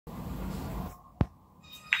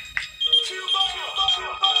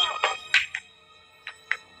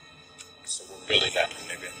really nothing,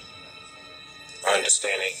 nigga. I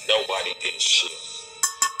understand ain't nobody did shit.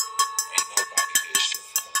 Ain't nobody did shit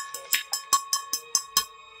for my cousin.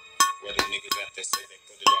 Where the niggas out there say they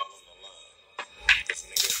put it all on the line. Cause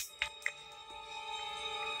nigga,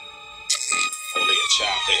 only a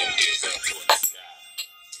child for him gives up toward the sky.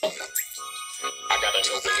 I gotta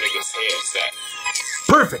know where niggas' heads at.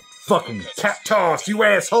 Perfect fucking cat toss, you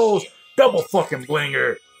assholes. Double fucking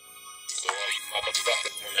blinger. So all you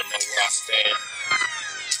motherfuckers wanna know where I stand?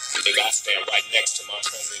 Nigga, I stand right next to my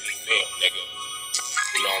cousin Emil, nigga.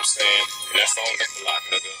 You know what I'm saying? And that's on the block,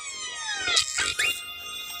 nigga.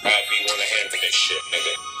 However you wanna handle this shit,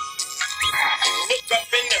 nigga. Look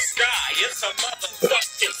up in the sky, it's a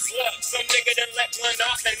motherfucking slug. Some nigga done let one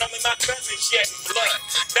off and only my cousin shedding blood.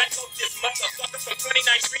 That look this motherfucker from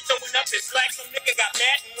 29th Street throwing up his flag. Some nigga got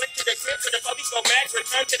mad and went to the crib for the police go mad.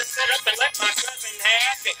 Returned to the setup and let my cousin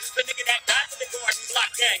have it. The nigga that died for the Gordon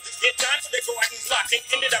Block gang, get time for the Gordon Block and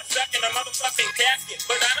ended up stuck in a motherfucking casket.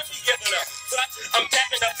 But I don't be giving up. But I'm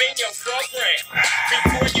tapping up in your program.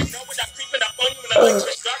 Before you know it, I'm creeping up on you in a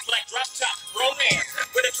electric dark black drop top romance.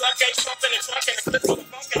 With a truck gauge pump in the trunk and a clip of the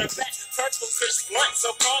funk and a fat purple fish blunt.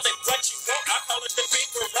 So call it what you want. I call it the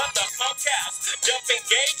beeper of the funk house. Jumping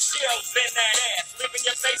gauge shells in that ass. Leaving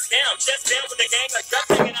your face down, chest down with a gang of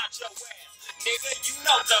guts hanging out your ass. Nigga, you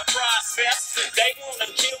know the process. They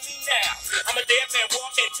wanna kill me now. I'm a dead man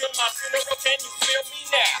walking till my funeral. Can you feel me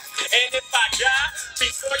now? And if I die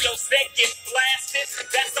before your set gets blasted,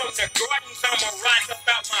 that's on the Gordons. I'ma rise up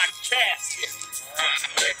out my casket.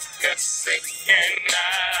 I'm liquor sick and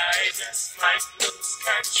I just might lose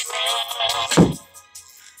control.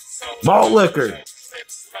 So Malt liquor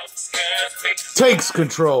takes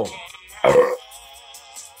control.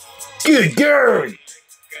 Good girl.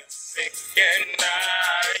 Sick and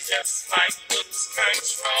I just might lose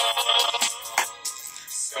control.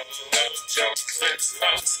 So load your clips,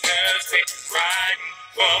 loads, cause we riding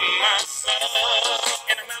for my soul.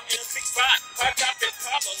 And I'm out in a 6'5", parked up in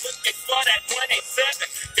Pablo, looking for that 187.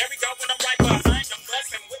 There we go when I'm right behind them,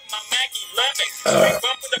 buzzing with my Maggie 11.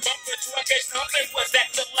 Bumper to bumper, truck is humping, what's that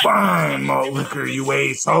look like? Fine, malt liquor, you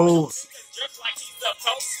assholes. Just like he's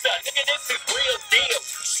supposed to. Nigga, this is real deal.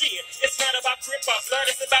 Shit, it's not about grip or blood,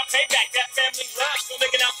 it's about payback, that family love. So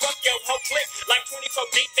nigga, now fuck your whole clique. Like 24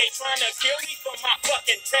 deep, they trying to kill me for my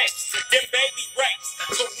fucking taste. Them baby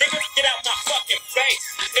rapes. So niggas, get out my fucking face.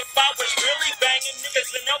 If I was really banging, niggas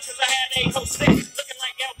would know cause I had a whole set. Looking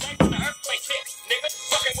like LA when the earthquake hit. Nigga,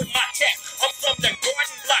 fucking with my cat. I'm from the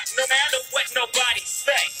Gordon Block, no matter what nobody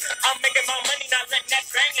say. I'm making my money, not letting that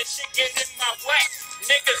banging shit get in my way.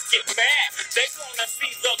 Niggas get mad, they wanna see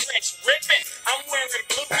the lynch ripping. I'm wearing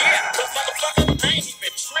blue gear, but motherfucker, I ain't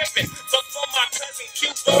even tripping. But for my cousin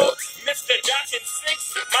Q-Ball, Mr. Johnson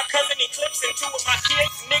 6, my cousin Eclipse and 2 of my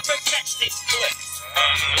kids, nigga, catch these clips.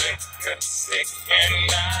 I'm liquor sick and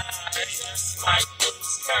I just might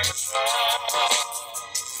lose control.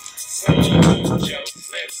 So load your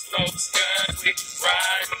clips, loads, cause we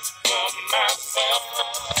riding for my phone.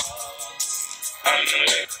 I'm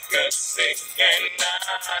liquor sick and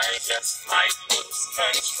I just might lose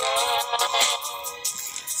control.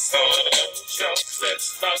 So load your clips,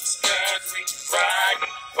 folks, cause we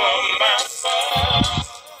riding for my phone.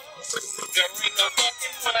 There ain't no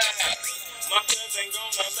fucking way my cousin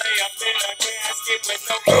gonna lay up in a casket with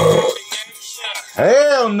no retaliation.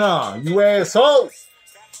 Hell no, you assholes.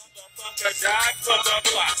 That motherfucker died for the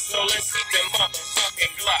block, so let's see them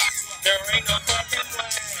motherfucking glocks. There ain't no fucking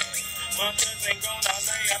way my cousin gonna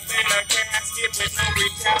lay up in a casket with no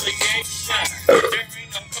retaliation. There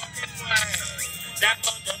ain't no fucking way that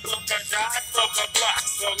motherfucker died for the block,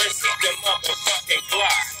 so let's see them motherfucking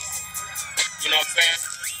glocks. You know what I'm saying?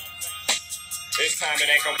 This time it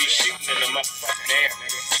ain't gonna be shooting in the motherfucking air,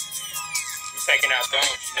 nigga. We're taking out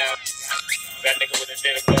guns, you know? That nigga with a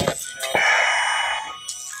dead of blood, you know?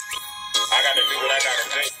 I gotta do what I gotta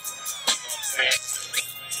do. You know what I'm saying?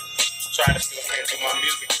 Try to still do my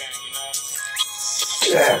music thing, you know?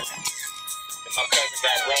 Yeah. And my cousin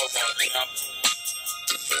got rolls on, you know?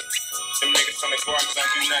 Them niggas from the Gordons don't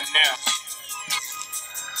do nothing now.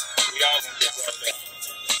 We all gonna get rolled up.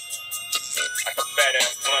 Like a fat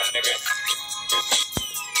ass blunt, nigga.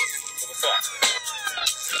 So what's up?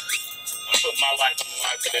 I'm putting my life on the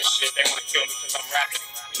line for this shit. They wanna kill me cause I'm rapping.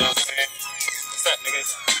 You know what I'm saying? What's up,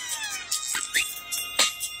 niggas?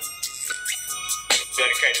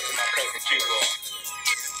 Dedicated to my cousin Q-Ball.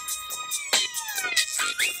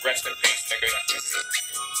 Rest in peace, nigga.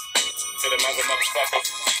 To the motherfuckers.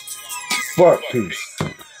 Fuck peace.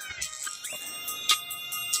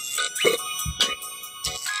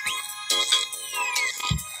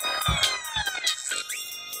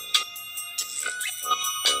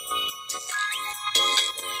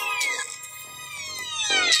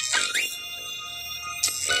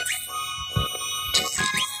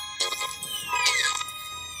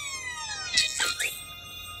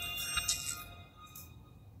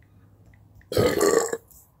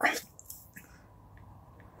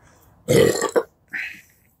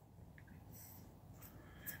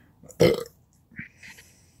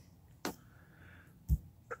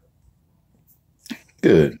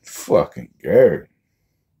 Good fucking Gary.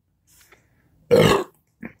 What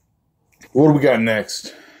do we got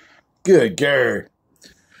next? Good Gary.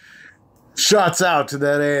 Shots out to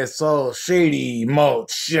that asshole Shady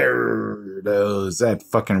Mulchers. That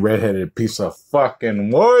fucking redheaded piece of fucking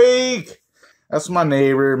work. That's my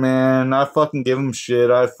neighbor, man. I fucking give him shit.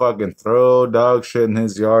 I fucking throw dog shit in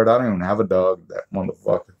his yard. I don't even have a dog, that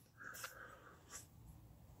motherfucker.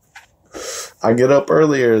 I get up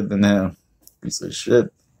earlier than him. Piece of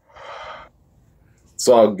shit. It's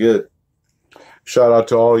all good. Shout out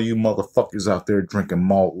to all you motherfuckers out there drinking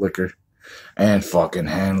malt liquor and fucking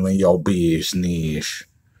handling your business.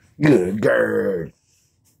 Good girl.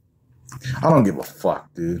 I don't give a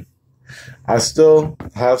fuck, dude. I still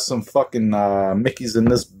have some fucking Mickeys in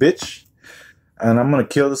this bitch. And I'm going to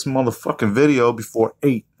kill this motherfucking video before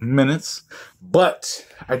 8 minutes. But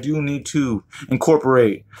I do need to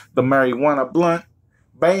incorporate the marijuana blunt.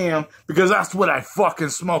 Bam. Because that's what I fucking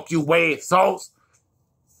smoke, you assholes.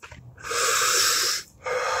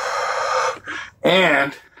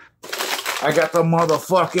 And I got the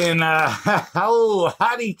motherfucking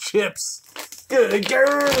hottie chips. Good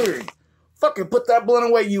girl. Fucking put that blunt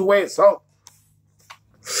away, you asshole.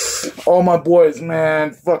 All my boys,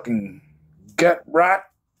 man, fucking get right.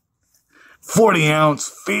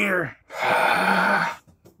 40-ounce fear.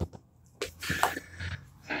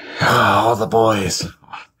 All the boys.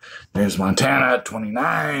 There's Montana at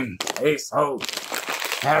 29. Asshole.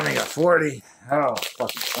 Having a 40. Oh,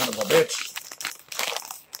 fucking son of a bitch.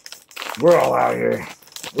 We're all out here.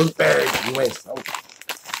 Who's buried, you asshole?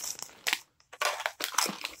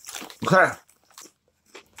 Okay.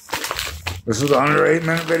 This is an under 8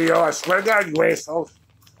 minute video. I swear to God, you assholes.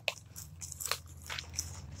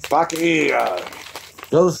 Fucky,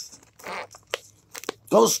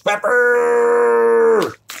 Ghost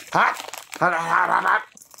pepper. Hot.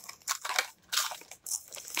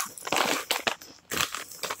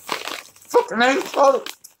 Fucking asshole.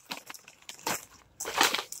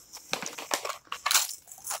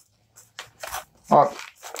 Hot.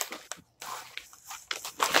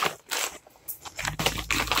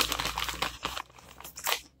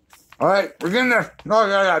 All right, we're getting there. Oh,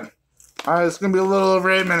 God. All right, it's going to be a little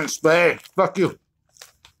over 8 minutes, but hey, fuck you.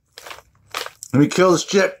 Let me kill this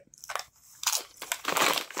chick.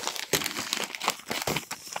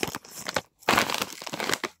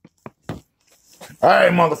 All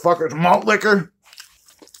right, motherfuckers, malt liquor.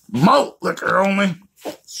 Malt liquor only.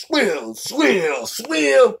 Swill.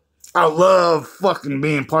 I love fucking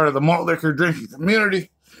being part of the malt liquor drinking community.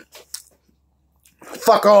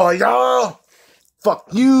 Fuck all y'all. Fuck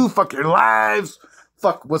you. Fuck your lives.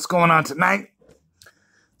 Fuck what's going on tonight.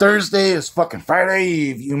 Thursday is fucking Friday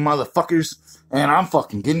Eve, you motherfuckers. And I'm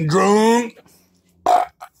fucking getting drunk.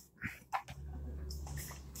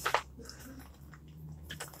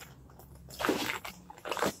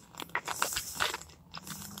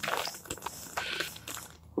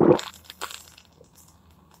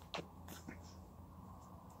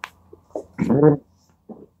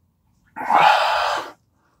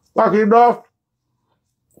 Fuck you, dog.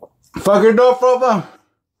 Fuck your door from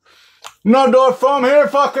no door from here,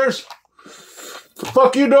 fuckers.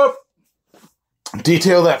 Fuck you, door.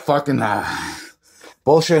 Detail that fucking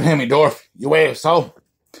bullshit Hemmydorf, you asshole.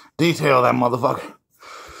 Detail that motherfucker.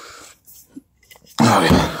 Oh,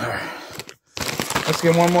 yeah. All right. Let's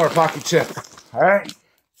get one more pocket chip. All right.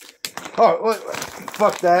 Oh, wait.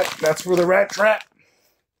 Fuck that. That's for the rat trap.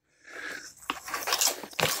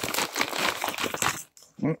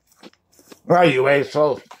 Where are you,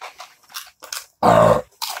 asshole?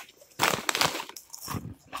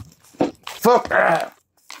 Fuck that.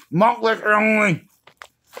 Malt liquor only.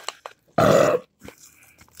 Help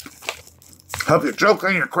you choke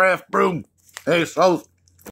on your craft brew. Assholes.